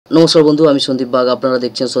नमस्कार बंधु आमी सन्दीप बाग आपनारा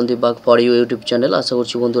देखছেন सन्दीप बाग फर इउ यूट्यूब चैनल। आशा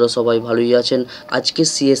करছি বন্ধুরা সবাই ভালোই আছেন। আজকে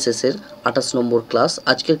সিএসএস এর 28 নম্বর ক্লাস।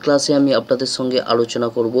 আজকের ক্লাসে আমি আপনাদের সঙ্গে আলোচনা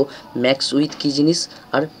করব ম্যাক্স উইথ কি জিনিস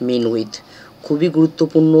আর মিন উইথ। খুবই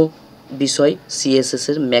গুরুত্বপূর্ণ বিষয় সিএসএস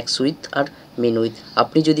এর max with R mean with.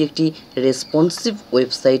 আপনি যদি একটি রেসপন্সিভ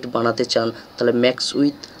ওয়েবসাইট বানাতে চান তাহলে ম্যাক্স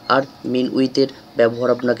উইথ আর মিন উইথের ব্যবহার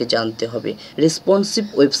আপনাকে জানতে হবে। রেসপন্সিভ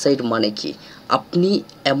ওয়েবসাইট মানে কি? আপনি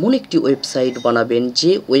এমন একটি ওয়েবসাইট বানাবেন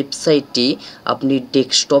যে ওয়েবসাইটটি আপনি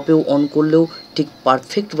ডেস্কটপেও অন করলেও ঠিক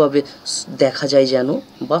পারফেক্টভাবে দেখা যায় যেন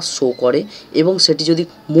বা শো করে, এবং সেটি যদি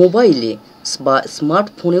মোবাইলে বা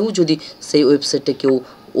স্মার্টফোনেও যদি সেই ওয়েবসাইটটা কেউ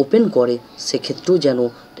ওপেন করে সেক্ষেত্রেও যেন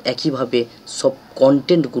একইভাবে সব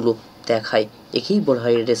কন্টেন্টগুলো দেখায়। একেই বলা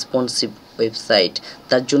হয় রেসপন্সিভ ওয়েবসাইট।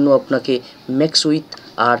 তার জন্য আপনাকে max with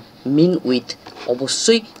R mean with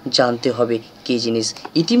অবশ্যই জানতে হবে কী জিনিস।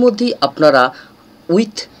 ইতিমধ্যেই আপনারা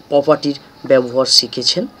উইথ প্রপার্টির ব্যবহার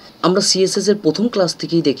শিখেছেন। আমরা সিএসএস এর প্রথম ক্লাস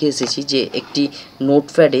থেকেই দেখে এসেছি যে একটি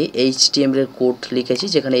নোটপ্যাডে এইচটিএমএল এর কোড লিখেছি,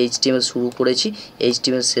 যেখানে এইচটিএমএল শুরু করেছি,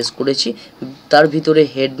 এইচটিএমএল শেষ করেছি, তার ভিতরে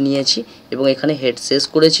হেড নিয়েছি এবং এখানে হেড শেষ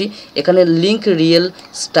করেছি। এখানে link real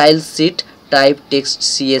style sheet type text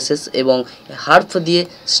CSS এবং হার্ফ দিয়ে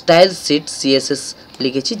স্টাইল শিট সিএসএস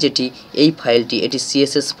লিখেছি, যেটি এই ফাইলটি, এটি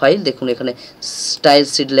সিএসএস ফাইল। দেখুন এখানে স্টাইল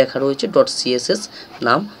শিট লেখা রয়েছে .css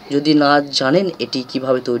নাম। যদি না জানেন এটি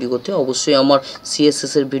কিভাবে তৈরি করতে হয় অবশ্যই আমার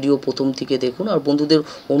সিএসএস এর ভিডিও প্রথম থেকে দেখুন। আর বন্ধুদের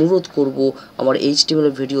অনুরোধ করব আমার এইচটিএমএল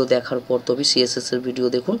এর ভিডিও দেখার পর তবে সিএসএস এর ভিডিও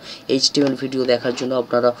দেখুন। এইচটিএমএল ভিডিও দেখার জন্য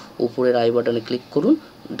আপনারা উপরের আই বাটনে ক্লিক করুন,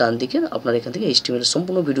 ডান দিকে আপনারা এখান থেকে এইচটিএমএল এর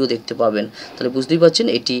সম্পূর্ণ ভিডিও দেখতে পাবেন। তাহলে বুঝতেই পারছেন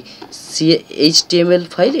এটি এইচটিএমএল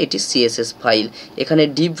ফাইল, এটি সিএসএস ফাইল। এখানে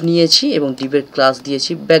ডিভ নিয়েছি এবং ডিভের ক্লাস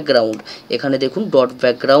দিয়েছি ব্যাকগ্রাউন্ড। এখানে দেখুন ডট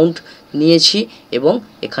ব্যাকগ্রাউন্ড নিয়েছি এবং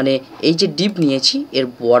এখানে এই যে ডিভ নিয়েছি এর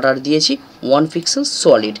বর্ডার দিয়েছি 1 পিক্সেল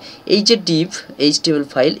সলিড। এই যে ডিভ এইচটিএমএল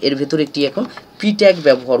ফাইল এর ভেতরে একটি এখন পি ট্যাগ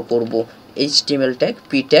ব্যবহার করব। HTML tag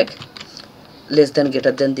P tag less than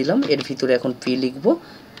greater than দিলাম, এর ভিতরে এখন পি লিখব,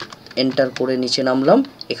 এন্টার করে নিচে নামলাম,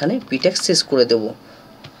 এখানে পি ট্যাগ শেষ করে দেব।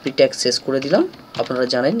 পি ট্যাগ শেষ করে দিলাম। আপনারা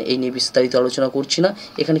জানেন এই নিয়ে বিস্তারিত আলোচনা করছি না।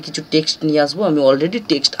 এখানে কিছু টেক্সট নিয়ে আসবো, আমি অলরেডি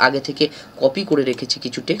টেক্সট আগে থেকে কপি করে রেখেছি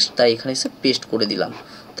কিছু টেক্সট, তাই এখানে এসে পেস্ট করে দিলাম।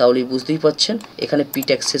 তাহলেই বুঝতেই পাচ্ছেন এখানে পি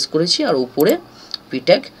ট্যাগ শেষ করেছি আর উপরে পি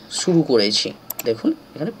ট্যাগ শুরু করেছি। দেখুন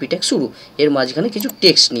এখানে পি ট্যাগ শুরু, এর মাঝখানে কিছু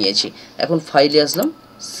টেক্সট নিয়েছি। এখন ফাইলে আসলাম,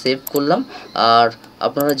 সেভ করলাম। আর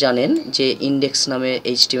আপনারা জানেন যে ইন্ডেক্স নামে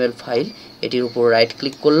এইচটিএমএল ফাইল, এটির উপর রাইট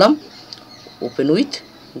ক্লিক করলাম, ওপেন উইথ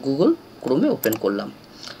গুগল ক্রোমে ওপেন করলাম।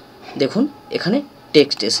 দেখুন এখানে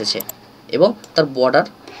টেক্সট এসেছে এবং তার বর্ডার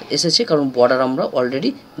এসেছে, কারণ বর্ডার আমরা অলরেডি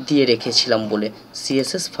দিয়ে রেখেছিলাম বলে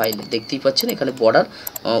সিএসএস ফাইলে। দেখতেই পাচ্ছেন এখানে বর্ডার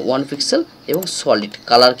 1 পিক্সেল এবং সলিড,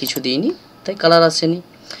 কালার কিছু দিইনি তাই কালার আসেনি।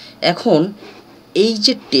 এখন এই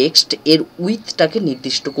যে টেক্সট এর উইথটাকে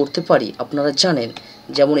নির্দিষ্ট করতে পারি, আপনারা জানেন।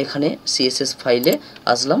 যেমন এখানে সিএসএস ফাইলে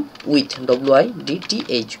আসলাম, with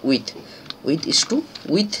WIDTH with, with is to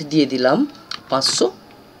with দিয়ে দিলাম 500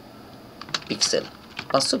 পিক্সেল,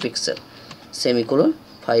 500 পিক্সেল, সেমিকোলন।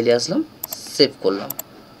 ফাইলে আসলাম, সেভ করলাম,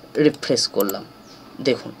 রিফ্রেশ করলাম।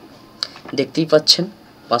 দেখুন দেখতেই পাচ্ছেন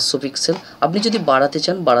 500 পিক্সেল। আপনি যদি বাড়াতে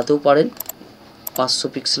চান বাড়াতেও পারেন। 500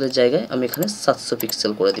 পিক্সেলের জায়গায় আমি এখানে 700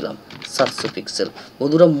 পিক্সেল করে দিলাম, 700 পিক্সেল।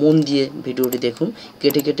 বন্ধুরা মন দিয়ে ভিডিওটি দেখুন,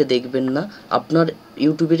 কেটে কেটে দেখবেন না। আপনার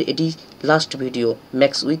ইউটিউবের এটি last video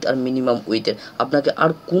max with R minimum উইথের, আপনাকে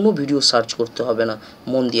আর কোনো ভিডিও সার্চ করতে হবে না,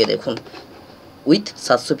 মন দিয়ে দেখুন। উইথ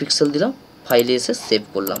 700 পিক্সেল দিলাম, ফাইলে এসে সেভ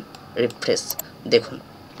করলাম, রিফ্রেশ। দেখুন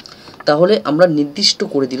তাহলে আমরা নির্দিষ্ট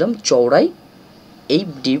করে দিলাম চওড়াই এই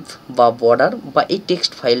ডিভ বা বর্ডার বা এই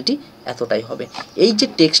টেক্সট ফাইলটি এতটাই হবে। এই যে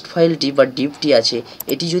টেক্সট ফাইলটি বা ডিভটি আছে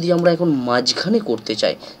এটি যদি আমরা এখন মাঝখানে করতে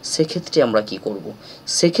চাই সেক্ষেত্রে আমরা কি করব?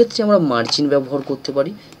 সেক্ষেত্রে আমরা মার্জিন ব্যবহার করতে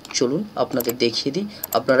পারি। চলুন আপনাদের দেখিয়ে দিই।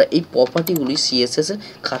 আপনারা এই প্রপার্টিগুলি সিএসএস এর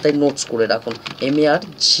খাতায় নোটস করে রাখুন।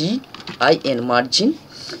 MARGIN মার্জিন,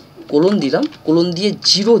 কোলন দিলাম, কোলন দিয়ে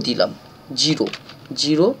 0 দিলাম,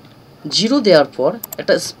 0 দেওয়ার পর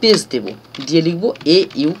একটা স্পেস দেব, দিয়ে লিখব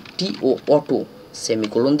AUTO অটো,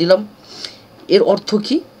 সেমিকোলন দিলাম। এর অর্থ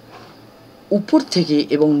কি? উপর থেকে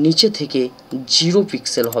এবং নিচে থেকে 0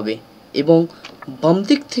 পিক্সেল হবে এবং বাম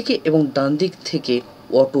দিক থেকে এবং ডান দিক থেকে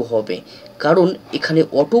অটো হবে। কারণ এখানে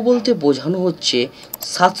অটো বলতে বোঝানো হচ্ছে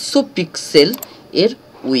 700 পিক্সেল এর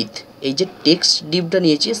উইথ। এই যে টেক্সট ডিভটা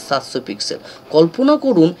নিয়েছি 700 পিক্সেল, কল্পনা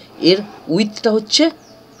করুন এর উইথটা হচ্ছে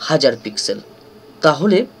 1000 পিক্সেল।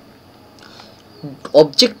 তাহলে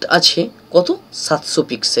অবজেক্ট আছে কত? 700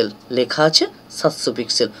 পিক্সেল, লেখা আছে 700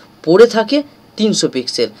 পিক্সেল, পড়ে থাকে 300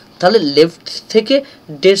 পিক্সেল। তাহলে লেফট থেকে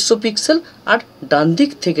 150 পিক্সেল আর ডান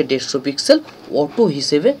দিক থেকে 150 পিক্সেল অটো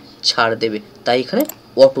হিসেবে ছাড় দেবে, তাই এখানে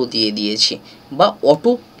অটো দিয়ে দিয়েছি বা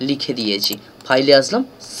অটো লিখে দিয়েছি। ফাইলে আসলাম,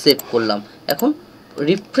 সেভ করলাম। এখন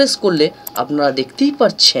রিফ্রেশ করলে আপনারা দেখতেই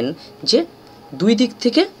পাচ্ছেন যে দুই দিক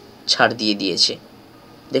থেকে ছাড় দিয়ে দিয়েছে।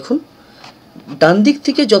 দেখুন, ডান দিক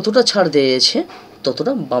থেকে যতটা ছাড় দিয়েছে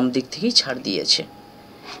ততটা বাম দিক থেকেই ছাড় দিয়েছে।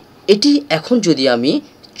 এটি এখন যদি আমি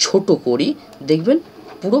ছোট করি দেখবেন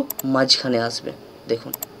পুরো মাঝখানে আসবে।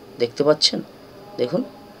 দেখুন, দেখতে পাচ্ছেন? দেখুন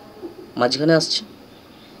মাঝখানে আসছে,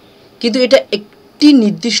 কিন্তু এটা একটি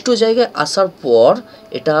নির্দিষ্ট জায়গায় আসার পর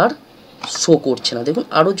এটা আর শো করছে না। দেখুন,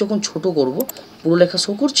 আরও যখন ছোট করব পুরো লেখা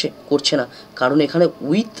শো করছে না, কারণ এখানে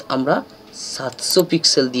উইথ আমরা 700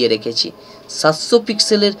 পিক্সেল দিয়ে রেখেছি। 700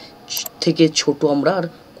 পিক্সেলের থেকে ছোট আমরা আর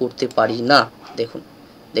করতে পারি না। দেখুন,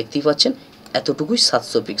 দেখতেই পাচ্ছেন এতটুকুই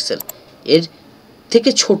 700 পিক্সেল। এর থেকে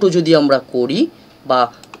ছোট যদি আমরা করি বা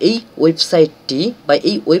এই ওয়েবসাইটটি বা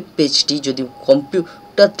এই ওয়েব পেজটি যদি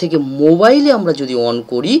কম্পিউটার থেকে মোবাইলে আমরা যদি অন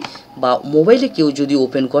করি বা মোবাইলে কেউ যদি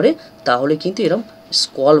ওপেন করে, তাহলে কিন্তু এরকম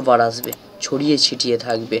স্ক্রল বার আসবে, ছড়িয়ে ছিটিয়ে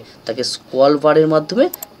থাকবে। তাকে স্ক্রল বারের মাধ্যমে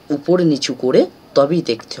উপরে নিচু করে তবেই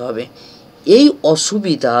দেখতে হবে। এই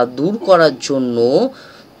অসুবিধা দূর করার জন্য,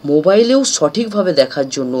 মোবাইলেও সঠিকভাবে দেখার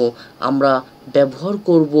জন্য আমরা ব্যবহার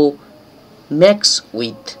করব ম্যাক্স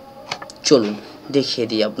উইথ। চলুন দেখিয়ে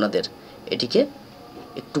দিই আপনাদের। এটিকে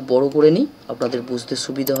একটু বড় করে নিই, আপনাদের বুঝতে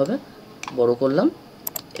সুবিধা হবে। বড় করলাম,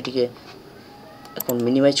 এটিকে এখন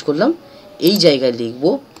মিনিমাইজ করলাম। এই জায়গায় লিখব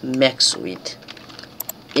ম্যাক্স উইথ,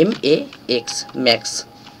 MAX, ম্যাক্স,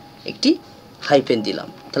 একটি হাইফেন দিলাম।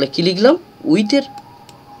 তাহলে কি লিখলাম? উইথের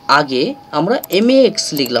আগে আমরা MAX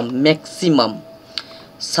লিখলাম, ম্যাক্সিমাম।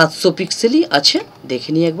 700 পিক্সেলই আছে, দেখে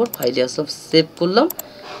নিই একবার। ফাইলে আসলাম, সেভ করলাম।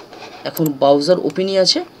 এখন ব্রাউজার ওপেনই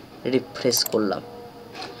আছে, রিফ্রেশ করলাম।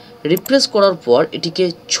 রিফ্রেশ করার পর এটিকে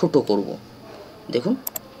ছোট করব। দেখুন,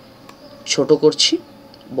 ছোট করছি,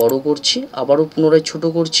 বড় করছি, আবারও পুনরায় ছোট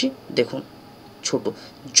করছি। দেখুন, ছোট,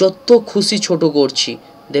 যত খুশি ছোট করছি।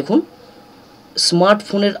 দেখুন,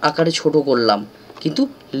 স্মার্টফোনের আকারে ছোট করলাম, কিন্তু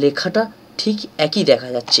লেখাটা ঠিক একই দেখা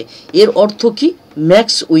যাচ্ছে। এর অর্থ কি?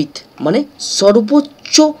 ম্যাক্স উইথ মানে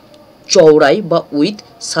সর্বোচ্চ চওড়াই বা উইথ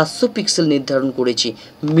 700 পিক্সেল নির্ধারণ করেছি।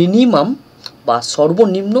 মিনিমাম বা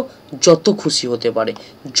সর্বনিম্ন যত খুশি হতে পারে,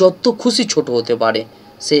 যত খুশি ছোট হতে পারে।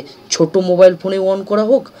 সে ছোট মোবাইল ফোনে অন করা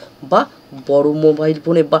হোক বা বড় মোবাইল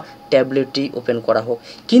ফোনে বা ট্যাবলেটই ওপেন করা হোক,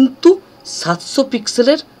 কিন্তু 700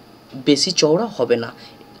 পিক্সেলের বেশি চওড়া হবে না।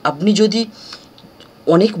 আপনি যদি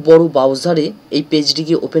অনেক বড় ব্রাউজারে এই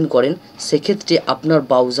পেজটিকে ওপেন করেন, সেক্ষেত্রে আপনার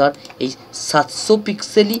ব্রাউজার এই 700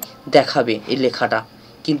 পিক্সেলই দেখাবে এই লেখাটা।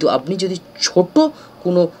 কিন্তু আপনি যদি ছোট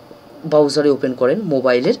কোনো ব্রাউজারে ওপেন করেন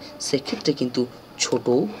মোবাইলের, সেক্ষেত্রে কিন্তু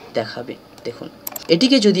ছোটও দেখাবে। দেখুন,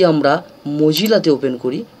 এটিকে যদি আমরা মজিলাতে ওপেন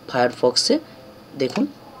করি, ফায়ারফক্সে, দেখুন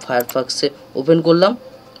ফায়ারফক্সে ওপেন করলাম,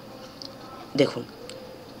 দেখুন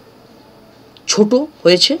ছোট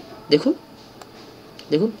হয়েছে। দেখুন,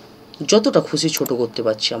 দেখুন যতটা খুশি ছোট করতে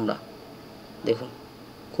পারছি আমরা। দেখুন,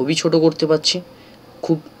 খুবই ছোট করতে পারছি,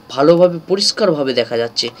 খুব ভালোভাবে পরিষ্কারভাবে দেখা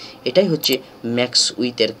যাচ্ছে। এটাই হচ্ছে ম্যাক্স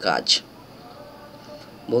উইথের কাজ।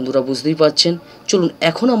 বন্ধুরা বুঝতেই পারছেন। চলুন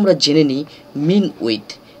এখন আমরা জেনে নিই মিন উইথ।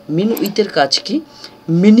 মিন উইথের কাজ কি?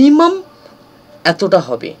 মিনিমাম এতটা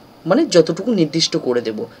হবে, মানে যতটুকু নির্দিষ্ট করে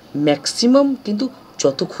দেব। ম্যাক্সিমাম কিন্তু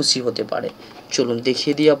যত খুশি হতে পারে। চলুন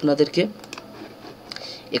দেখিয়ে দিই আপনাদেরকে।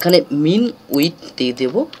 এখানে মিন উইথ দিয়ে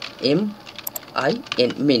দেব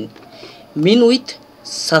MIN, মিন। মিন উইথ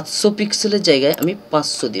 700 পিক্সেলের জায়গায় আমি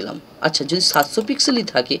 500 দিলাম। আচ্ছা, যদি 700 পিক্সেলই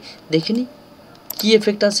থাকে, দেখে নিই কী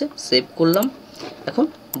এফেক্ট আছে। সেভ করলাম, এখন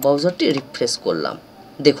ব্রাউজারটি রিফ্রেশ করলাম।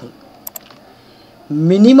 দেখুন,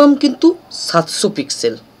 মিনিমাম কিন্তু 700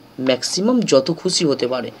 পিক্সেল, ম্যাক্সিমাম যত খুশি হতে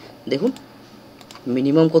পারে। দেখুন,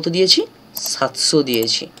 মিনিমাম কত দিয়েছি? 700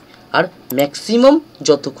 দিয়েছি, আর ম্যাক্সিমাম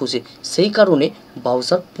যত খুশি। সেই কারণে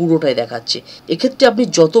ব্রাউজার পুরোটাই দেখাচ্ছে। এক্ষেত্রে আপনি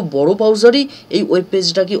যত বড় ব্রাউজারই এই ওয়েব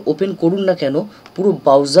পেজটাকে ওপেন করুন না কেন, পুরো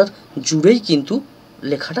ব্রাউজার জুড়েই কিন্তু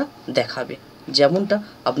লেখাটা দেখাবে, যেমনটা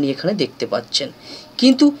আপনি এখানে দেখতে পাচ্ছেন।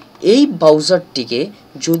 কিন্তু এই ব্রাউজারটিকে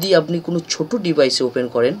যদি আপনি কোনো ছোট ডিভাইসে ওপেন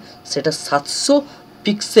করেন, সেটা 700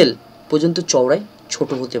 পিক্সেল পর্যন্ত চওড়ায় ছোট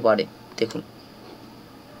হতে পারে। দেখুন,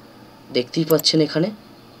 দেখতেই পাচ্ছেন এখানে।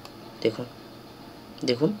 দেখুন,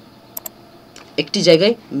 দেখুন একটি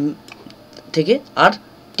জায়গায় থেকে আর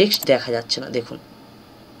টেক্সট দেখা যাচ্ছে না। দেখুন,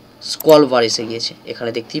 স্ক্রল বার এসে গিয়েছে, এখানে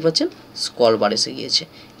দেখতেই পাচ্ছেন স্ক্রল বার এসে গিয়েছে।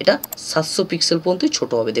 এটা 700 পিক্সেল পর্যন্তই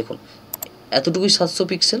ছোট হবে। দেখুন, এতটুকুই 700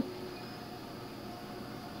 পিক্সেল,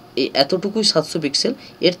 এই এতটুকুই 700 পিক্সেল।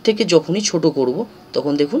 এর থেকে যখনই ছোট করব,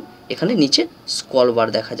 তখন দেখুন এখানে নিচে স্ক্রল বার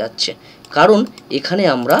দেখা যাচ্ছে, কারণ এখানে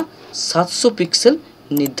আমরা 700 পিক্সেল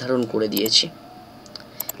নির্ধারণ করে দিয়েছি।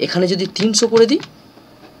 এখানে যদি 300 করে দিই,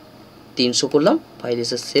 300 করলাম, ফাইল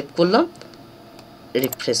এসে সেভ করলাম,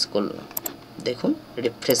 রিফ্রেশ করলাম, দেখুন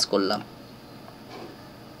রিফ্রেশ করলাম,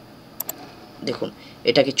 দেখুন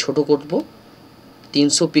এটাকে ছোট করব,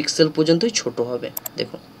 300 পিক্সেল পর্যন্তই ছোট হবে।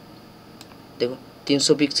 দেখুন দেখুন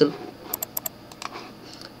 300 পিক্সেল,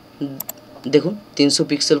 দেখুন 300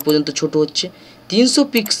 পিক্সেল পর্যন্ত ছোট হচ্ছে। 300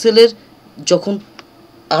 পিক্সেলের যখন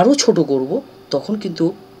আরও ছোট করব তখন কিন্তু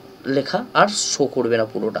লেখা আর শো করবে না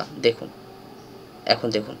পুরোটা। দেখুন এখন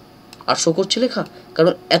দেখুন আর শো করছে লেখা,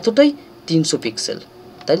 কারণ এতটাই 300 পিক্সেল,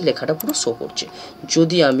 তাই লেখাটা পুরো শো করছে।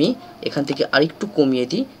 যদি আমি এখান থেকে আরেকটু কমিয়ে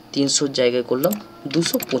দিই, 300 জায়গায় করলাম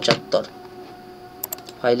 275,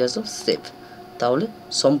 ফাইল অ্যাজ সেভ, তাহলে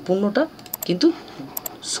সম্পূর্ণটা কিন্তু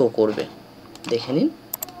শো করবে। দেখে নিন,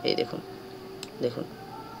 এই দেখুন দেখুন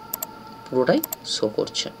পুরোটাই শো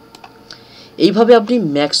করছে। এইভাবে আপনি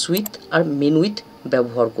max with R mean with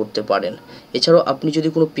ব্যবহার করতে পারেন। এছাড়াও আপনি যদি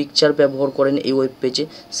কোনো পিকচার ব্যবহার করেন এই ওয়েব পেজে,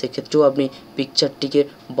 সেক্ষেত্রেও আপনি পিকচারটিকে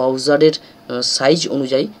ব্রাউজারের সাইজ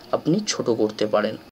অনুযায়ী আপনি ছোট করতে পারেন।